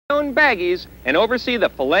own baggies and oversee the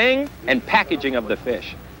filleting and packaging of the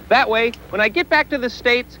fish. That way, when I get back to the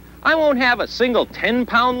States, I won't have a single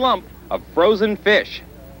 10-pound lump of frozen fish.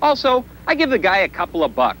 Also, I give the guy a couple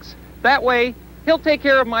of bucks. That way, he'll take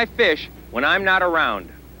care of my fish when I'm not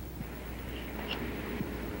around.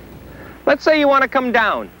 Let's say you want to come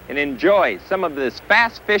down and enjoy some of this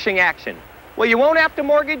fast fishing action. Well, you won't have to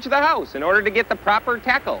mortgage the house in order to get the proper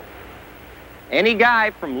tackle. Any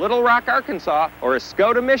guy from Little Rock, Arkansas, or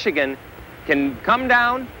Escoda, Michigan, can come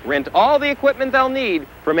down, rent all the equipment they'll need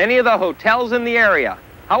from any of the hotels in the area.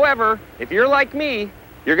 However, if you're like me,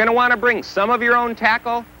 you're going to want to bring some of your own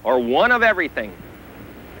tackle or one of everything.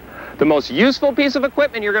 The most useful piece of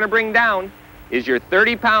equipment you're going to bring down is your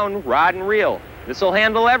 30-pound rod and reel. This will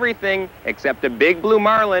handle everything except a big blue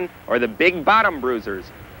marlin or the big bottom bruisers.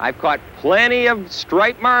 I've caught plenty of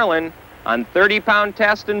striped marlin on 30-pound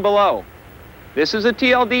test and below. This is a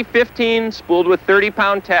TLD 15 spooled with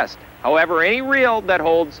 30-pound test. However, any reel that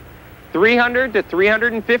holds 300 to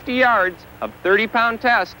 350 yards of 30-pound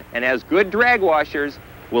test and has good drag washers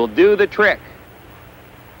will do the trick.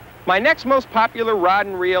 My next most popular rod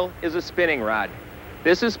and reel is a spinning rod.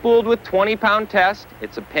 This is spooled with 20-pound test.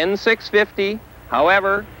 It's a Penn 650.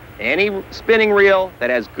 However, any spinning reel that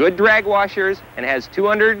has good drag washers and has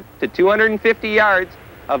 200 to 250 yards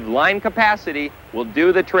of line capacity will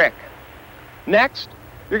do the trick. Next,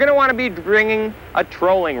 you're going to want to be bringing a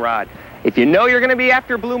trolling rod. If you know you're going to be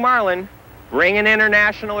after blue marlin, bring an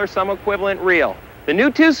international or some equivalent reel. The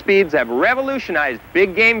new 2-speeds have revolutionized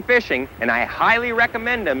big game fishing, and I highly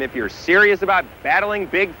recommend them if you're serious about battling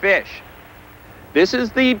big fish. This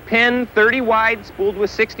is the Penn 30 wide spooled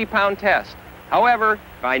with 60-pound test. However,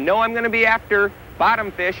 if I know I'm going to be after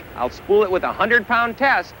bottom fish, I'll spool it with a 100-pound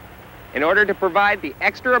test in order to provide the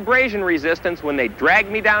extra abrasion resistance when they drag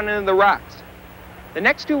me down into the rocks. The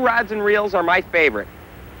next two rods and reels are my favorite,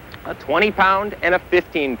 a 20-pound and a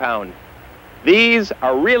 15-pound. These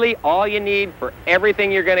are really all you need for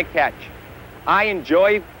everything you're going to catch. I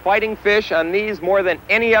enjoy fighting fish on these more than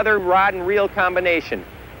any other rod and reel combination.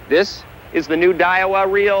 This is the new Daiwa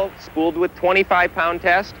reel spooled with 25-pound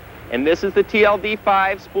test, and this is the TLD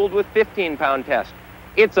 5 spooled with 15-pound test.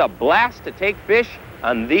 It's a blast to take fish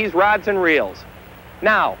on these rods and reels.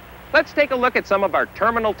 Now, let's take a look at some of our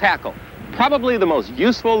terminal tackle. Probably the most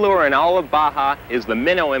useful lure in all of Baja is the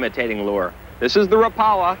minnow imitating lure. This is the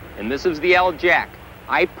Rapala, and this is the L-Jack.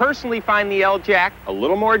 I personally find the L-Jack a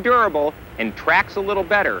little more durable and tracks a little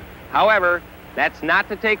better. However, that's not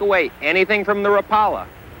to take away anything from the Rapala.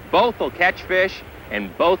 Both will catch fish,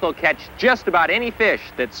 and both will catch just about any fish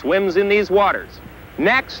that swims in these waters.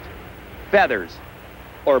 Next, feathers,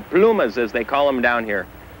 or plumas as they call them down here.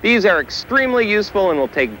 These are extremely useful and will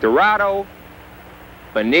take dorado,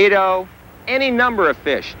 bonito, any number of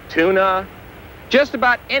fish, tuna, just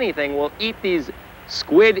about anything will eat these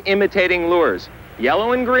squid imitating lures.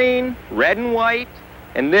 Yellow and green, red and white,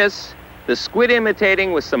 and this, the squid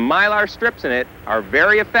imitating with some mylar strips in it, are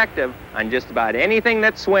very effective on just about anything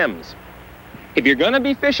that swims. If you're going to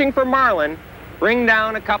be fishing for marlin, bring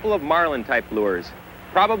down a couple of marlin type lures.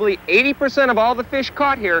 Probably 80% of all the fish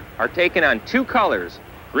caught here are taken on two colors,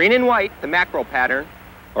 green and white, the mackerel pattern,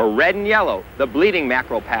 or red and yellow, the bleeding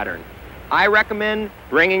mackerel pattern. I recommend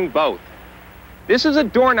bringing both. This is a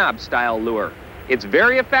doorknob style lure. It's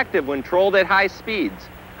very effective when trolled at high speeds.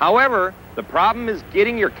 However, the problem is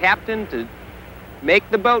getting your captain to make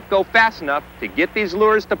the boat go fast enough to get these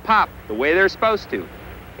lures to pop the way they're supposed to.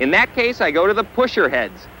 In that case, I go to the pusher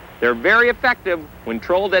heads. They're very effective when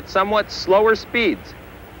trolled at somewhat slower speeds.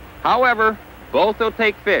 However, both will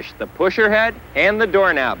take fish, the pusher head and the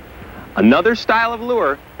doorknob. Another style of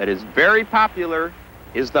lure that is very popular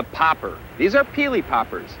is the popper. These are peely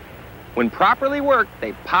poppers. When properly worked,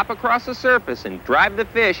 they pop across the surface and drive the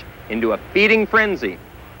fish into a feeding frenzy.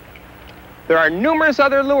 There are numerous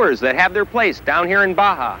other lures that have their place down here in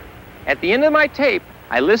Baja. At the end of my tape,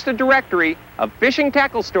 I list a directory of fishing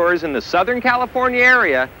tackle stores in the Southern California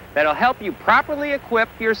area that'll help you properly equip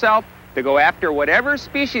yourself to go after whatever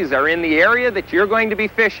species are in the area that you're going to be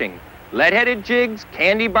fishing. Lead-headed jigs,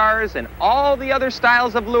 candy bars, and all the other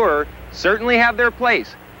styles of lure certainly have their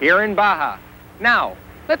place here in Baja. Now,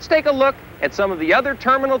 let's take a look at some of the other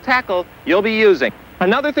terminal tackle you'll be using.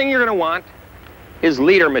 Another thing you're going to want is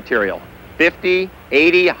leader material. 50,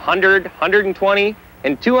 80, 100, 120,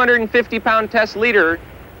 and 250-pound test leader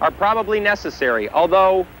are probably necessary,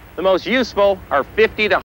 although the most useful are 50 to